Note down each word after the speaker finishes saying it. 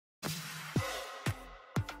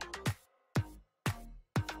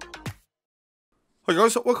Hi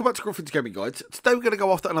guys, welcome back to Griffin's Gaming Guides. Today we're going to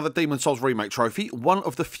go after another Demon's Souls Remake trophy, one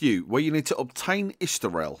of the few, where you need to obtain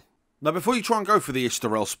Istarelle. Now before you try and go for the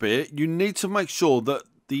Istarelle spear, you need to make sure that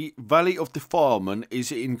the Valley of Defilement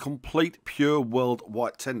is in complete pure world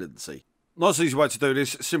white tendency. Nice easy way to do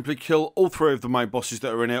this, simply kill all three of the main bosses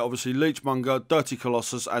that are in here, obviously Leechmonger, Dirty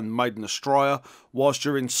Colossus and Maiden Astraya, whilst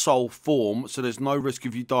you're in soul form, so there's no risk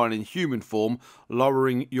of you dying in human form,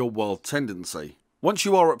 lowering your world tendency. Once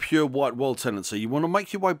you are at pure white world tendency, you want to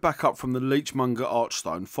make your way back up from the Leechmonger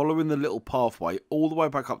Archstone, following the little pathway all the way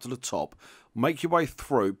back up to the top. Make your way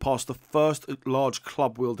through past the first large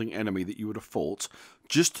club-wielding enemy that you would have fought.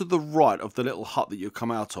 Just to the right of the little hut that you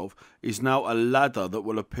come out of is now a ladder that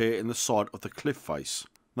will appear in the side of the cliff face.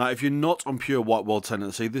 Now, if you're not on pure white world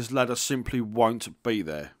tendency, this ladder simply won't be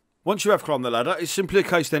there. Once you have climbed the ladder, it's simply a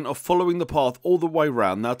case then of following the path all the way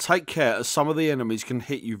round. Now take care, as some of the enemies can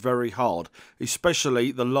hit you very hard,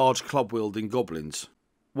 especially the large club-wielding goblins.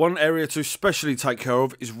 One area to especially take care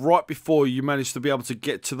of is right before you manage to be able to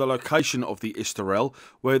get to the location of the Istarelle,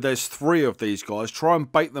 where there's three of these guys. Try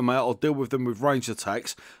and bait them out or deal with them with ranged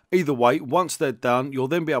attacks. Either way, once they're done, you'll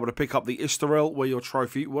then be able to pick up the Istarelle, where your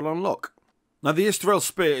trophy will unlock. Now the Istarelle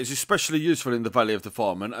spear is especially useful in the Valley of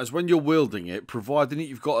Defilement, as when you're wielding it, providing that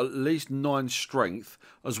you've got at least 9 strength,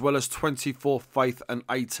 as well as 24 faith and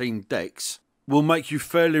 18 dex, will make you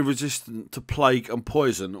fairly resistant to plague and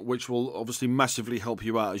poison, which will obviously massively help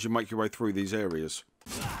you out as you make your way through these areas.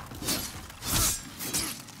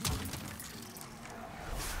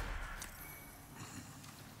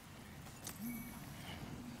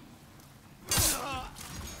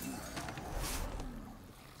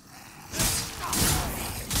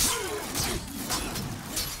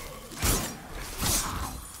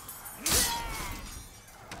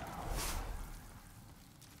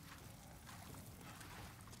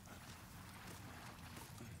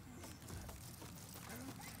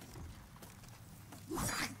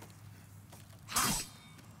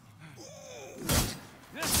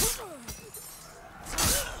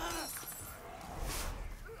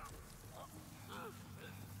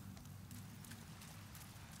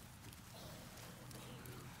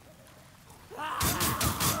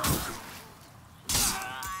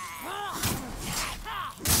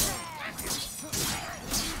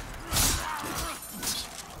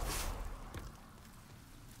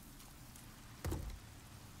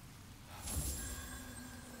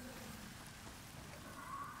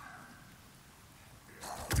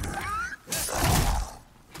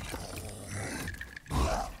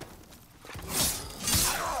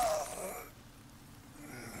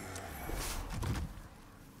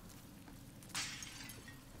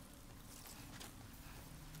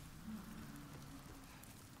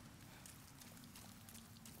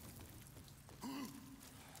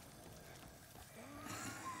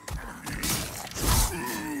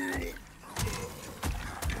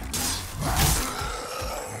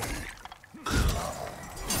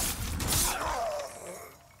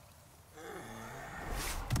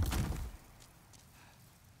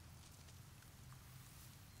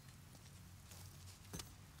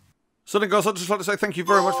 So then guys, I'd just like to say thank you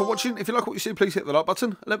very much for watching. If you like what you see, please hit the like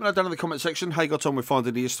button. Let me know down in the comment section how you got on with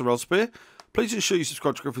finding the Istarelle spear. Please ensure you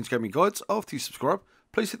subscribe to Griffin's Gaming Guides. After you subscribe,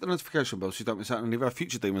 please hit the notification bell so you don't miss out on any of our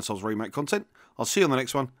future Demon's Souls Remake content. I'll see you on the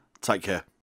next one. Take care.